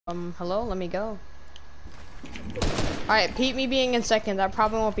Hello, let me go. Alright, peep me being in second. That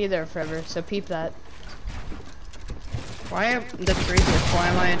probably won't be there forever, so peep that. That's racist. Why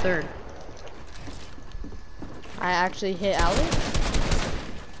am I in third? I actually hit Alec.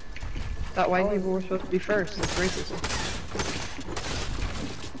 Thought white people were supposed to be first. That's racist.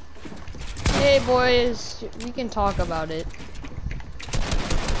 Hey boys, we can talk about it.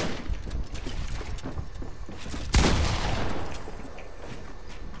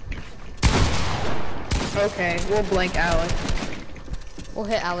 Okay, we'll blank Alec. We'll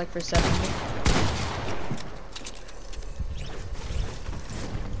hit Alec for 70.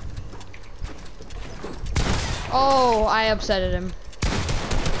 Oh, I upsetted him.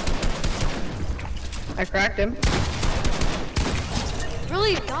 I cracked him.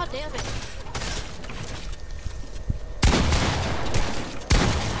 Really? God damn it.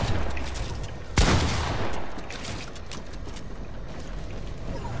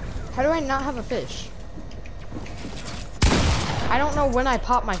 How do I not have a fish? I don't know when I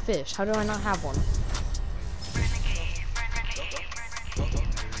pop my fish. How do I not have one?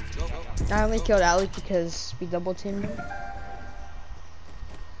 I only killed Alec because we double teamed him.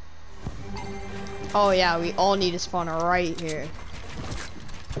 Oh yeah, we all need to spawn right here.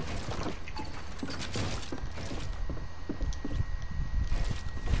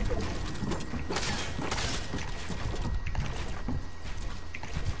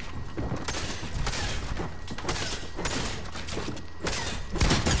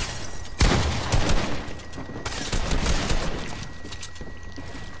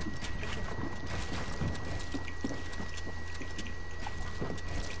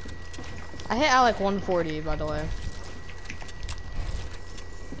 I hit Alec 140, by the way.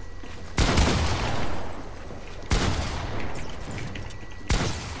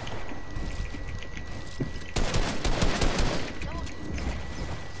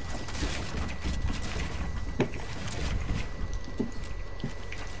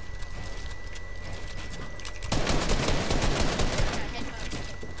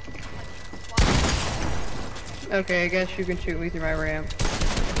 Okay, I guess you can shoot me through my ramp.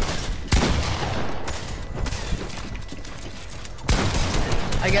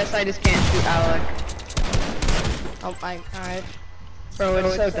 I guess I just can't shoot Alec. Oh, alright. Bro,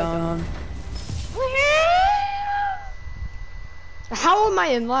 it's so dumb. How am I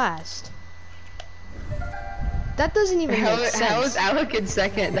in last? That doesn't even make sense. How is Alec in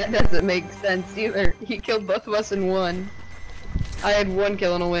second? That doesn't make sense either. He killed both of us in one. I had one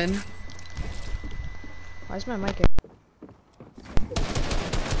kill and a win. Why is my mic?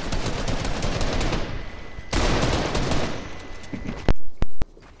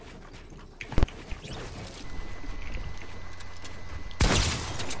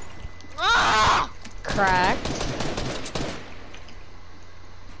 Cracked.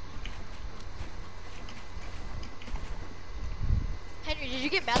 Henry, did you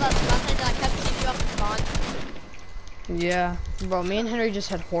get mad last night that I kept seeing you up in spawn? Yeah. Bro, me and Henry just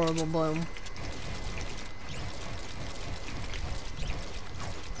had horrible bloom.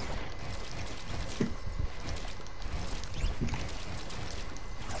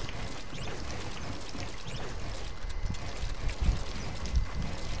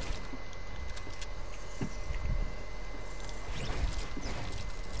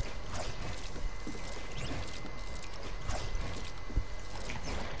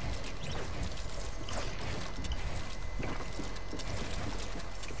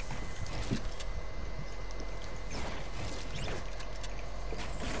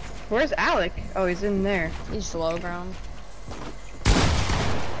 Where's Alec? Oh, he's in there. He's low ground.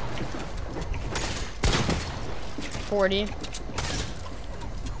 40.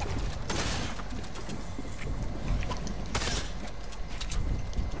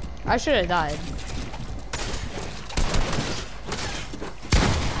 I should have died.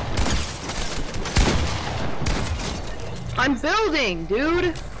 I'm building,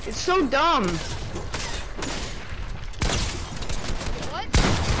 dude. It's so dumb. What?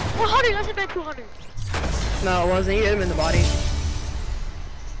 100, I said back 200. No, it wasn't. You hit him in the body.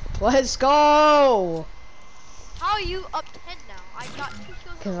 Let's go! How are you up 10 now? I got 2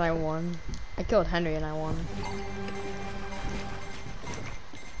 kills. Because I won. I killed Henry and I won.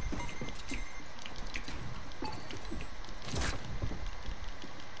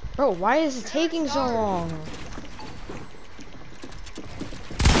 Bro, why is it taking so long?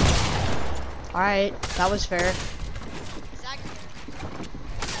 Alright, that was fair. Exactly.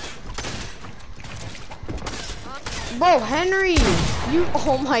 Bro, Henry! You,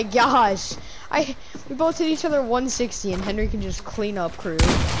 oh my gosh. We both hit each other 160 and Henry can just clean up crew.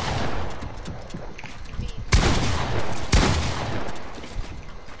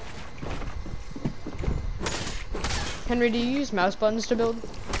 Henry, do you use mouse buttons to build?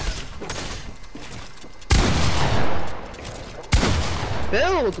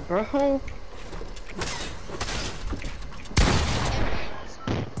 Build, bro.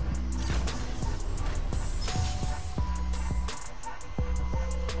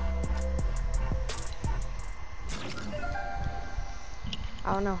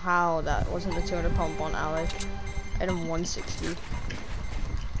 I don't know how that wasn't a 200 pump on Alec. Item 160.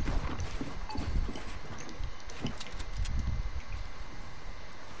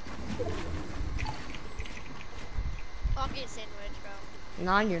 Oh, I'm getting sandwich, bro.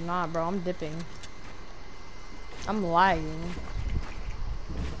 Nah, you're not, bro. I'm dipping. I'm lagging.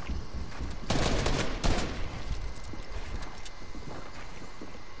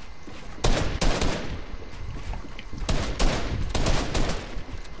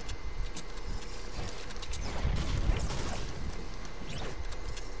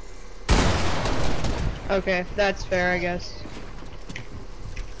 Okay, that's fair, I guess.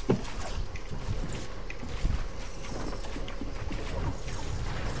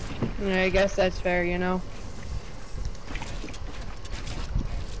 Yeah, I guess that's fair, you know.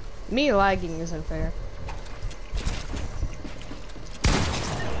 Me lagging isn't fair.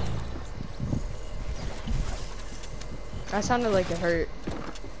 That sounded like it hurt.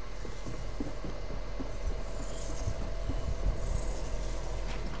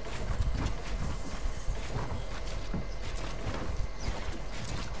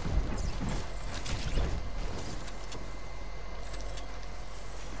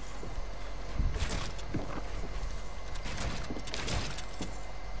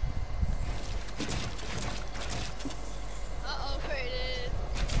 Uh-oh, Brayden.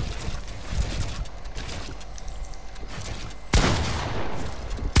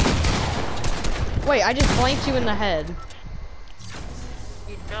 Wait, I just blanked you in the head.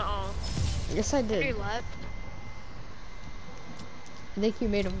 You know. Yes, I Henry did. left. I think you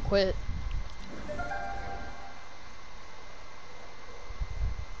made him quit.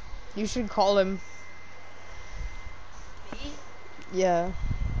 You should call him. Me? Yeah.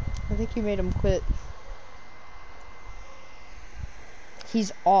 I think you made him quit.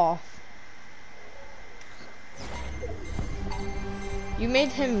 He's off. You made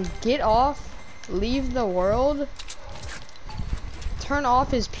him get off, leave the world, turn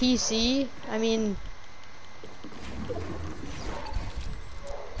off his PC. I mean,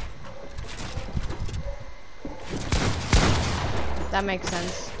 that makes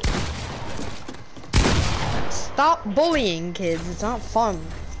sense. Stop bullying kids. It's not fun.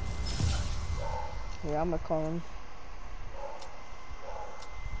 Yeah, I'm gonna call him.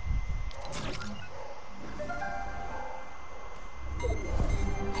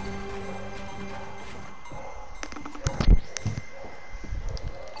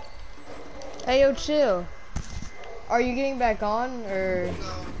 Hey, yo, chill. Are you getting back on, or? No, I'm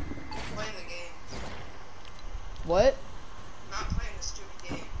playing the game. What? Not playing the stupid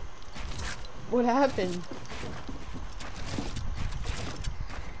game. What happened?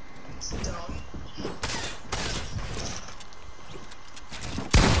 It's dumb.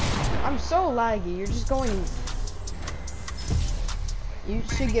 I'm so laggy. You're just going. You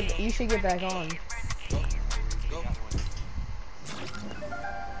should get back on. You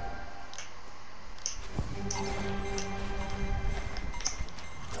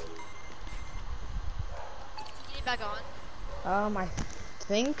need back on. I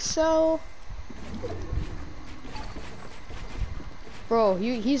think so. Bro,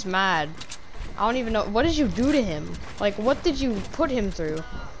 he's mad. I don't even know. What did you do to him? Like, what did you put him through?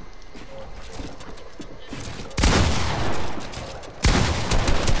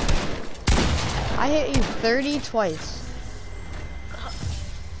 I hit you 30 twice.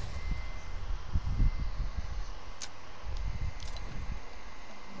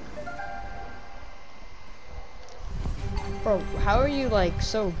 Bro, how are you like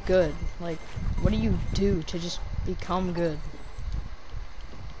so good? Like, what do you do to just become good?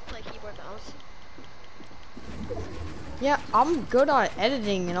 Play keyboard mouse. Yeah, I'm good on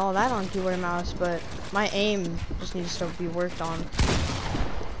editing and all that on keyboard and mouse, but my aim just needs to be worked on.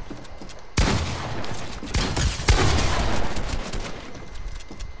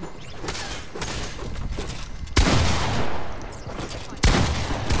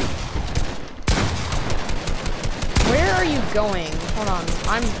 Where are you going? Hold on.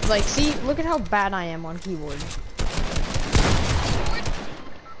 I'm like, see, look at how bad I am on keyboard.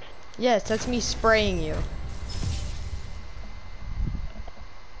 Yes, that's me spraying you. Is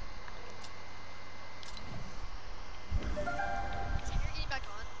Henry getting back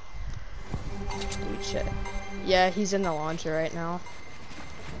on? Let me check. Yeah, he's in the launcher right now.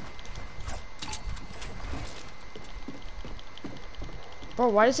 Bro,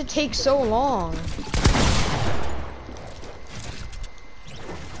 why does it take so long?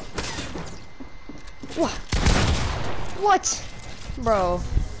 What? What? Bro,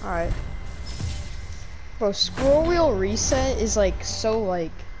 alright. Bro, scroll wheel reset is like so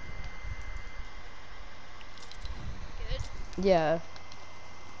like... Good. Yeah.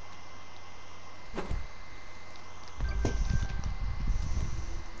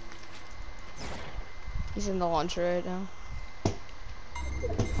 He's in the launcher right now.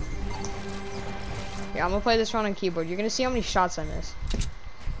 Yeah, I'm gonna play this round on keyboard. You're gonna see how many shots I miss.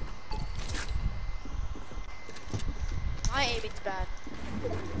 My aiming's bad.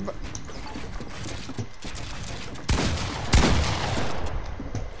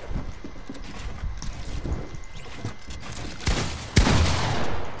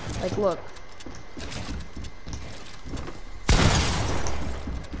 Like, look.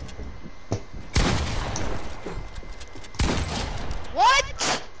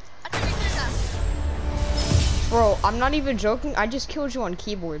 What? I didn't even do that. Bro, I'm not even joking. I just killed you on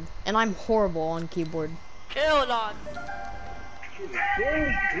keyboard. And I'm horrible on keyboard. Killed on.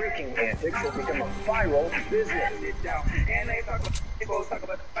 Binge drinking antics has become a viral business. And they talk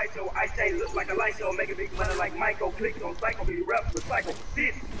about the fight, so I say look like a light show, make a big money like Michael, click on cycle, be rep, recycle,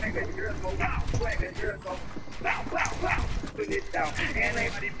 this, make that girl go wow, swag that girl go wow, wow, wow, put it down, and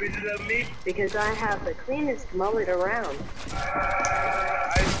everybody bitches of me. Because I have the cleanest mullet around.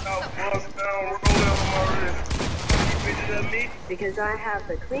 I stop, bust down, roll out my wrist. Bitches of me. Because I have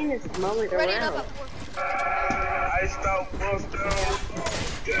the cleanest mullet Ready enough around. at 4. I stop, bust down.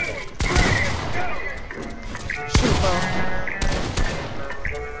 Shoot, bro.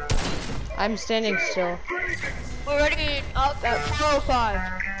 I'm standing still. We're ready up at 4:05.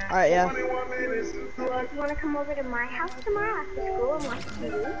 Alright, yeah. Well, do you want to come over to my house tomorrow after school and watch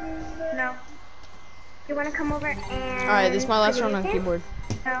TV? No. You want to come over and... Alright, this is my last round on keyboard.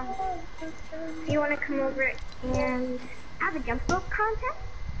 No. You want to come over and have a jump rope contest?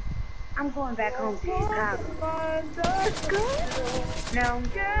 I'm going back home to Chicago. Let's go. No,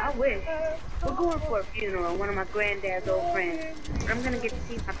 I wish. We're going for a funeral, one of my granddad's old friends. I'm gonna get to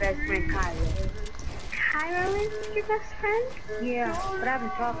see my best friend, Cairo. Cairo is your best friend? Yeah, but I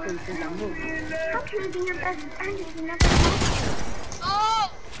haven't talked to him since I moved. How can he be your best friend if you never talked to him?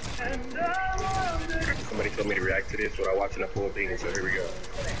 Oh! Somebody told me to react to this when I watch enough full thing, so here we go.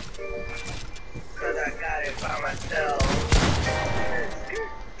 Cause I got it by myself.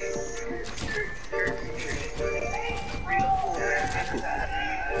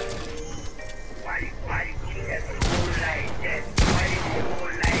 Why you get so like that? Why you go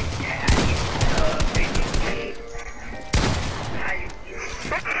like that?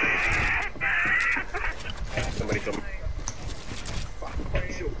 Somebody told me. Fuck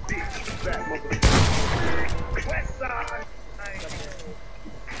your bitch, fat motherfucker. West side.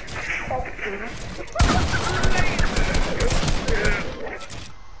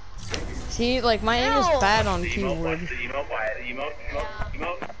 See, like, my aim is bad on keyboard.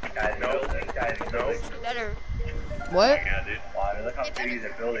 Better. What? Yeah, dude. Wow, look how pretty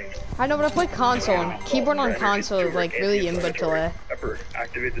they're building. I know, but I play console, and keyboard on console is, like, really input delay. Pepper,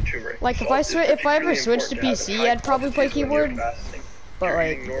 activate the turmeric. Like, if I ever switched to PC, I'd probably play keyboard. But,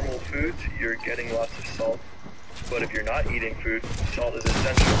 like... If you're eating normal foods, you're getting lots of salt. But if you're not eating food, salt is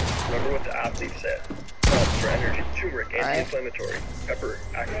essential. Remember what the athlete said. Salt for energy, turmeric, anti-inflammatory, pepper,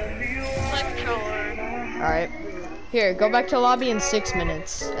 activate. Alright. Here, go back to lobby in 6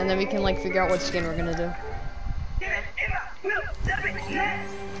 minutes, and then we can, like, figure out what skin we're gonna do.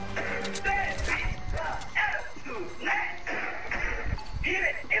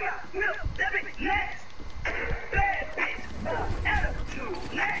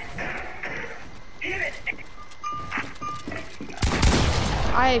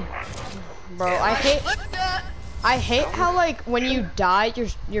 Bro, I hate how, like, when you die,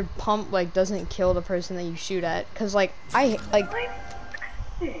 your pump, like, doesn't kill the person that you shoot at. Cause, like, like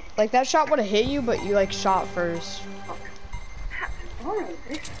that shot would have hit you, but you, like, shot first.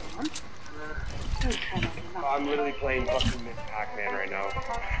 I'm literally playing fucking Miss Pac-Man right now.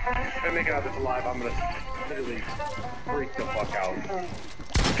 If I make it out this alive, I'm gonna literally freak the fuck out.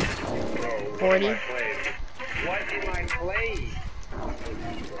 Bro, 40. What am I playing?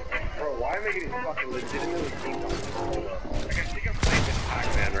 Bro, why am I getting fucking legitimately beat on this? Like, I think I'm playing Miss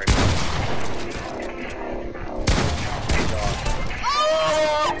Pac-Man right now.